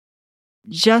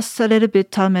 Just a little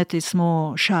bit Talmet is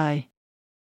more shy.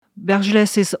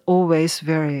 Vergelès is always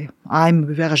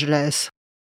I'm Vergelès,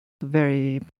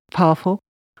 very powerful.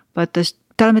 But the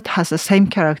Talmet has the same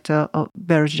character of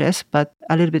Vergelès, but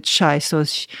a little bit shy, so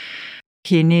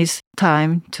he needs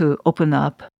time to open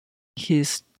up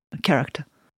his character.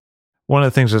 One of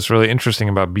the things that's really interesting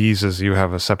about Bise is you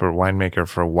have a separate winemaker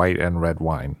for white and red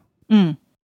wine.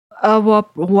 Our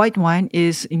white wine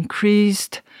is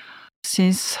increased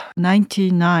since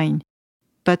 1999.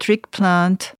 Patrick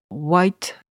planted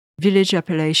white village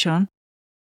appellation.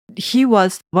 He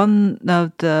was one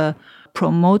of the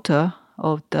promoter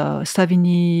of the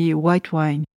Savigny white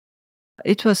wine.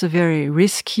 It was a very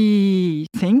risky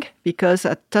thing because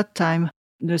at that time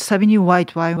the Savigny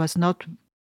white wine was not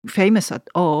famous at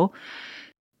all.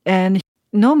 And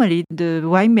normally the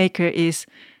winemaker is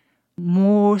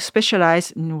more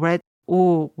specialized in red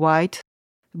or white.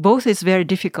 Both is very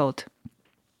difficult.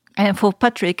 And for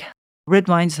Patrick, red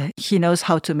wines he knows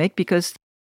how to make because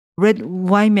red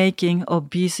winemaking of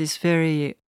Bise is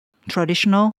very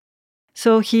traditional.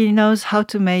 So he knows how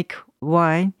to make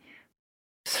wine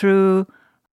through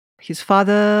his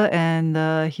father and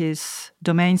his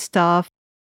domain staff.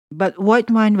 But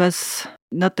white wine was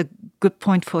not a good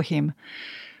point for him.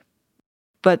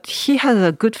 But he had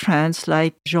a good friends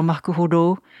like Jean-Marc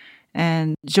Rouleau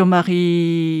and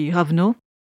Jean-Marie Ravenot,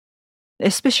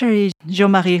 especially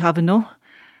Jean-Marie Ravenot.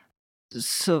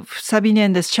 So Savigny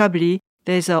and the Chablis,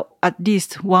 there's at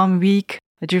least 1 week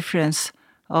difference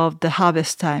of the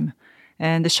harvest time.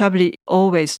 And the Chablis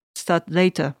always start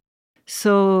later.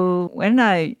 So when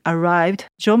I arrived,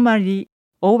 Jean-Marie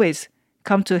always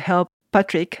come to help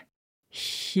Patrick.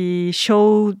 He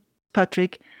showed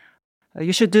Patrick,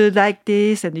 you should do like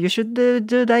this and you should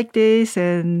do like this.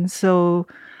 And so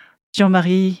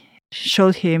Jean-Marie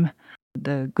showed him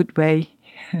the good way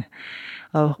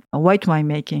of white wine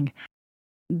making.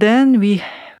 Then we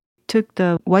took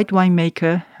the white wine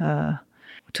maker,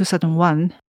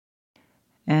 2001,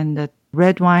 and the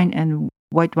red wine and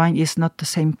white wine is not the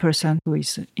same person who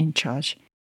is in charge,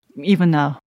 even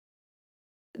now.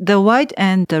 The white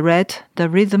and the red, the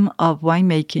rhythm of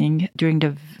winemaking during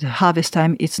the harvest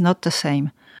time, it's not the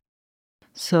same.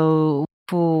 So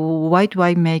for white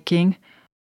winemaking,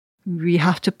 we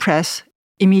have to press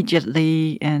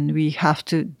immediately and we have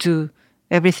to do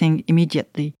everything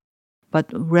immediately. But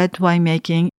red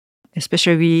winemaking,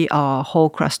 especially we are whole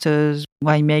clusters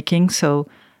winemaking, so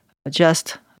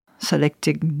just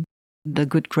selecting the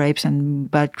good grapes and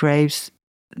bad grapes,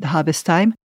 the harvest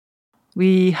time.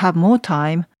 We have more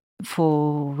time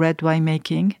for red wine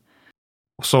making.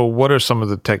 So what are some of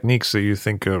the techniques that you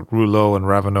think Rouleau and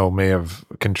Ravenot may have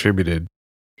contributed?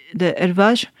 The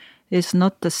élevage is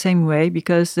not the same way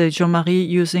because Jean-Marie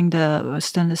using the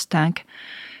stainless tank.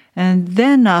 And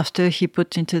then after he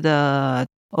put into the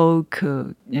oak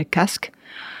cask.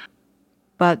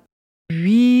 But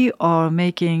we are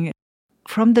making,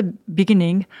 from the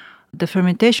beginning, the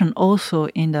fermentation also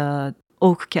in the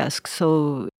oak cask.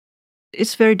 So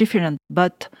it's very different.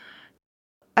 But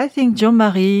I think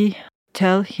Jean-Marie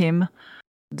tell him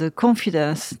the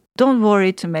confidence. Don't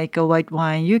worry to make a white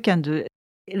wine. You can do it.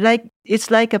 It's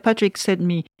like Patrick said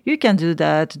me, you can do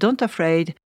that. Don't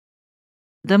afraid.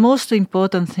 The most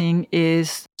important thing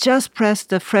is just press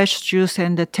the fresh juice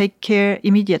and take care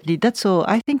immediately. That's all.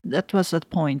 I think that was the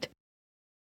point.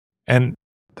 And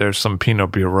there's some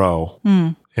Pinot Bureau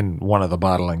in one of the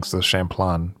bottlings, the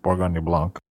Champlain Bourgogne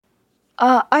Blanc.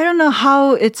 I don't know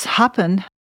how it's happened.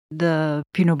 The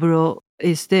Pinot Bureau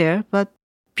is there, but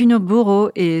Pinot Bureau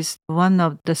is one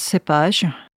of the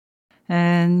cépage.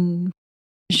 And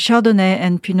Chardonnay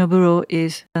and Pinot Bureau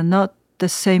is not the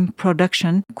same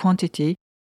production quantity.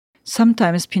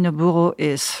 Sometimes Pinot Bureau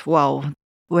is, wow,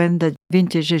 when the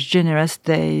vintage is generous,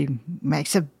 they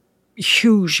make a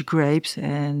huge grapes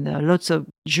and lots of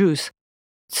juice.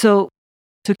 So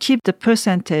to keep the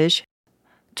percentage,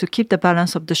 to keep the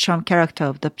balance of the character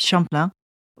of the Champlain,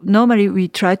 normally we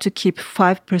try to keep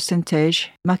 5%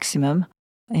 maximum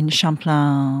in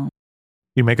Champlain.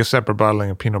 You make a separate bottling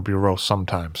of Pinot Bureau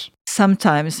sometimes.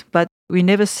 Sometimes, but we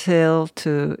never sell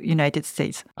to United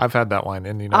States. I've had that wine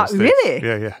in the United States. Really?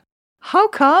 Yeah, yeah. How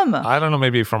come? I don't know,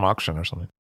 maybe from auction or something.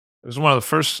 It was one of the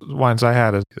first wines I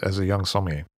had as a young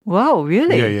sommelier. Wow,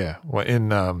 really? Yeah, yeah. Well, in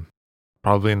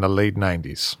probably in the late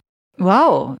 90s.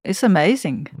 Wow, it's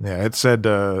amazing. Yeah, it said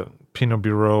Pinot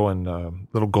Bureau and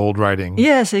little gold writing.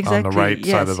 Yes, exactly. On the right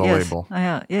side of the label.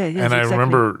 Yeah, yes, and I exactly.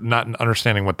 remember not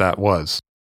understanding what that was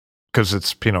because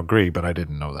it's Pinot Gris, but I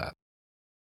didn't know that.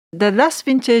 The last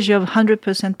vintage of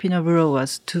 100% Pinot Bureau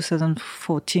was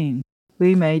 2014.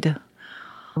 We made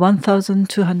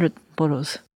 1,200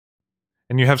 bottles.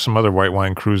 And you have some other white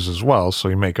wine crus as well. So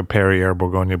you make a Perrier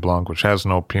Bourgogne Blanc, which has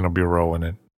no Pinot Bureau in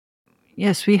it.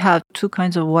 Yes, we have two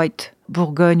kinds of white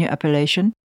Bourgogne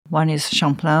appellation. One is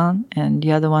Champlain and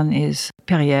the other one is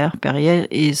Perrier. Perrier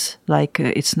is like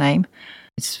its name.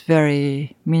 It's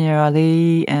very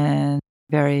minerally and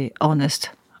very honest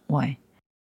wine.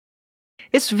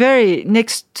 It's very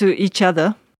next to each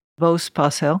other, both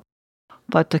parcel,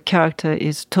 but the character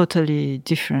is totally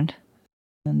different.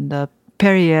 And the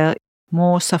Perrier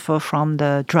more suffer from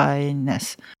the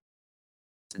dryness.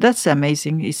 That's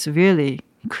amazing. It's really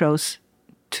close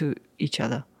to each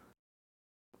other.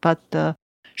 But the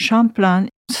Champlain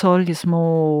soil is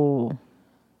more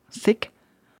thick.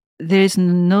 There is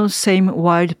no same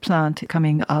wild plant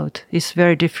coming out. It's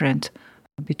very different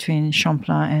between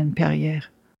Champlain and Perrier.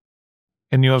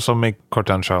 And you also make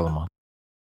Corton Charlemagne.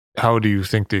 How do you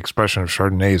think the expression of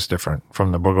Chardonnay is different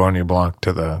from the Bourgogne Blanc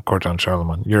to the Corton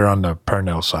Charlemagne? You're on the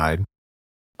Pernod side.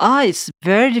 It's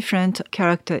very different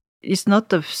character. It's not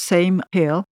the same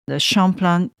hill. The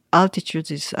Champlain altitude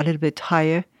is a little bit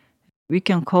higher. We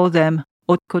can call them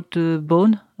haute côte de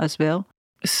Beaune as well.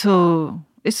 So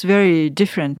it's very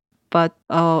different. But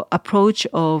our approach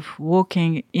of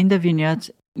working in the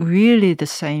vineyards really the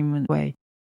same way.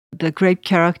 The grape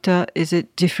character, is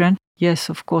it different? Yes,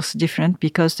 of course, different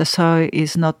because the soil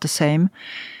is not the same.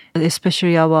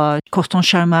 Especially our Corton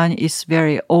Charlemagne is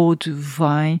very old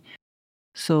vine.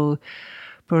 So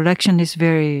production is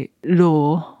very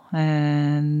low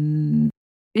and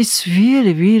it's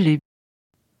really, really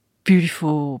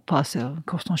beautiful parcel,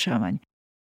 Corton Charlemagne.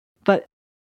 But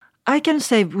I can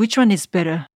say which one is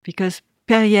better because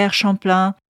Perrières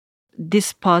Champlain,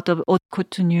 this part of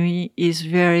Haute-Côte-Nuit is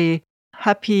very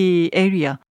happy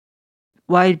area.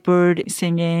 Wild bird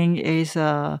singing is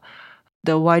the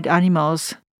wild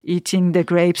animals eating the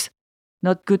grapes.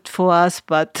 Not good for us,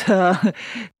 but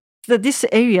this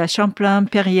area, Champlain,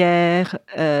 Perrières,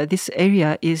 this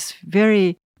area is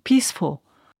very peaceful.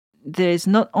 There is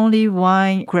not only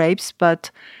wine grapes,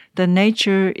 but the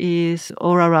nature is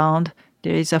all around.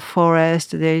 There is a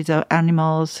forest, there is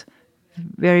animals,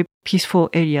 very peaceful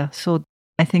area. So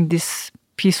I think this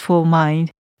peaceful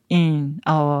mind in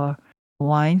our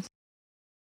wines.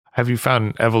 Have you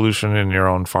found evolution in your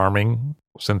own farming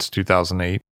since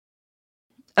 2008?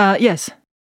 Yes.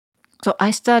 So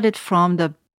I started from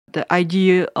the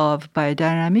idea of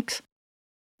biodynamics,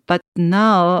 but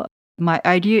now my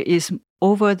idea is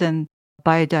over than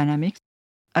biodynamics.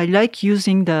 I like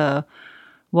using the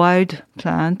wild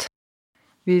plant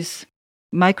with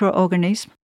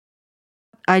microorganisms.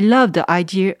 I love the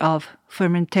idea of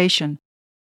fermentation.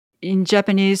 In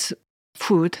Japanese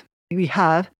food, we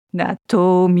have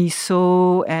natto,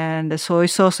 miso, and the soy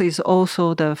sauce is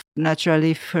also the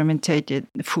naturally fermented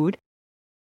food.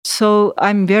 So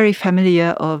I'm very familiar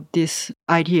of this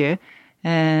idea,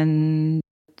 and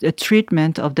the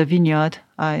treatment of the vineyard,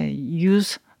 I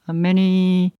use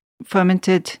many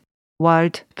fermented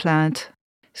wild plant.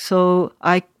 So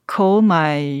I call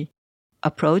my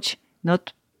approach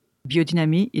not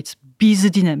biodynamie, it's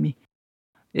biodynamie.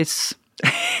 It's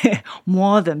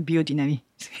more than biodynamie.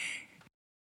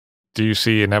 Do you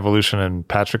see an evolution in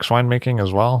Patrick's winemaking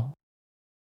as well?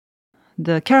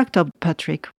 The character of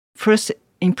Patrick, first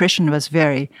impression was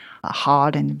very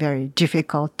hard and very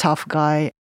difficult, tough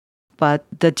guy. But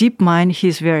the deep mind,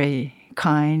 he's very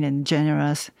kind and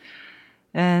generous.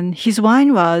 And his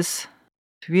wine was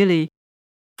really,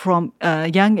 from a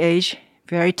young age,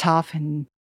 very tough and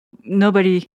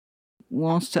nobody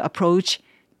wants to approach,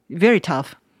 very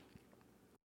tough.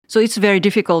 So it's very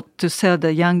difficult to sell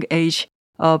the young age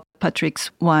of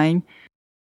Patrick's wine.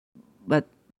 But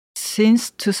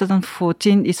since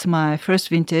 2014, it's my first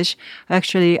vintage.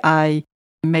 Actually, I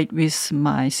made with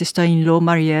my sister-in-law,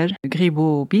 Marielle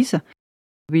Gribaud-Bise.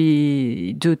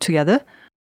 We do together.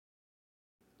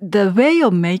 The way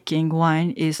of making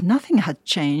wine is nothing had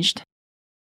changed.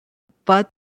 But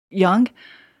young,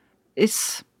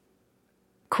 it's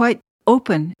quite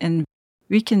open and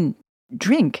we can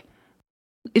drink.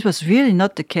 It was really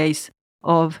not the case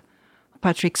of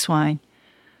Patrick's wine.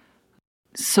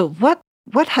 So what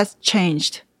has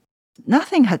changed?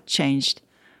 Nothing had changed.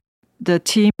 The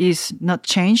team is not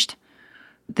changed.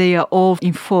 They are all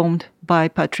informed by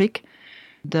Patrick.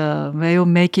 The way of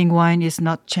making wine is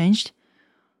not changed.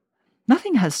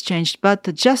 Nothing has changed, but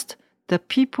just the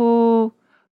people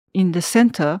in the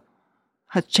center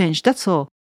had changed. That's all.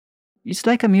 It's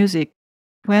like a music.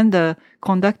 When the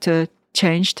conductor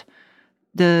changed,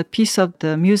 the piece of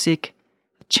the music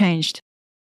changed.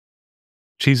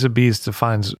 Chiza Bees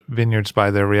defines vineyards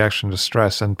by their reaction to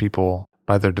stress and people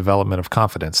by their development of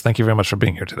confidence. Thank you very much for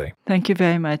being here today. Thank you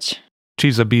very much.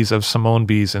 Chiza Bees of Simone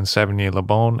Bees in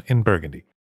Savigny-le-Bon in Burgundy.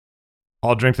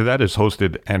 I'll Drink to That is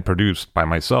hosted and produced by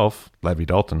myself, Levi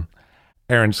Dalton.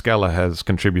 Aaron Scala has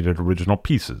contributed original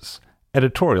pieces.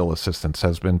 Editorial assistance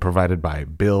has been provided by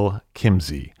Bill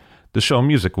Kimsey. The show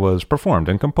music was performed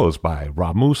and composed by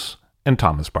Rob Moose and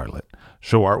Thomas Bartlett.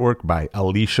 Show artwork by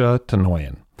Alicia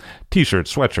Tenoyan.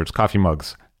 T-shirts, sweatshirts, coffee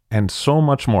mugs, and so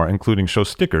much more, including show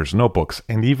stickers, notebooks,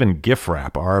 and even gift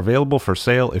wrap are available for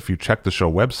sale if you check the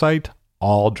show website,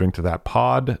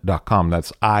 illdrinktothatpod.com.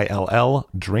 That's ILL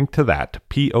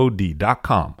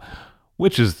drinktothatpod.com,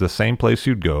 which is the same place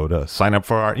you'd go to sign up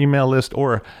for our email list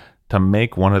or to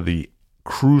make one of the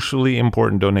crucially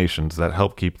important donations that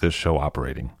help keep this show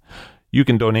operating. You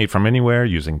can donate from anywhere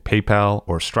using PayPal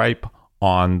or Stripe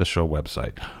on the show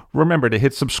website. Remember to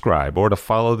hit subscribe or to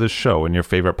follow this show in your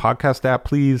favorite podcast app,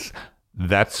 please.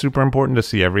 That's super important to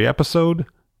see every episode.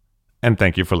 And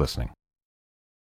thank you for listening.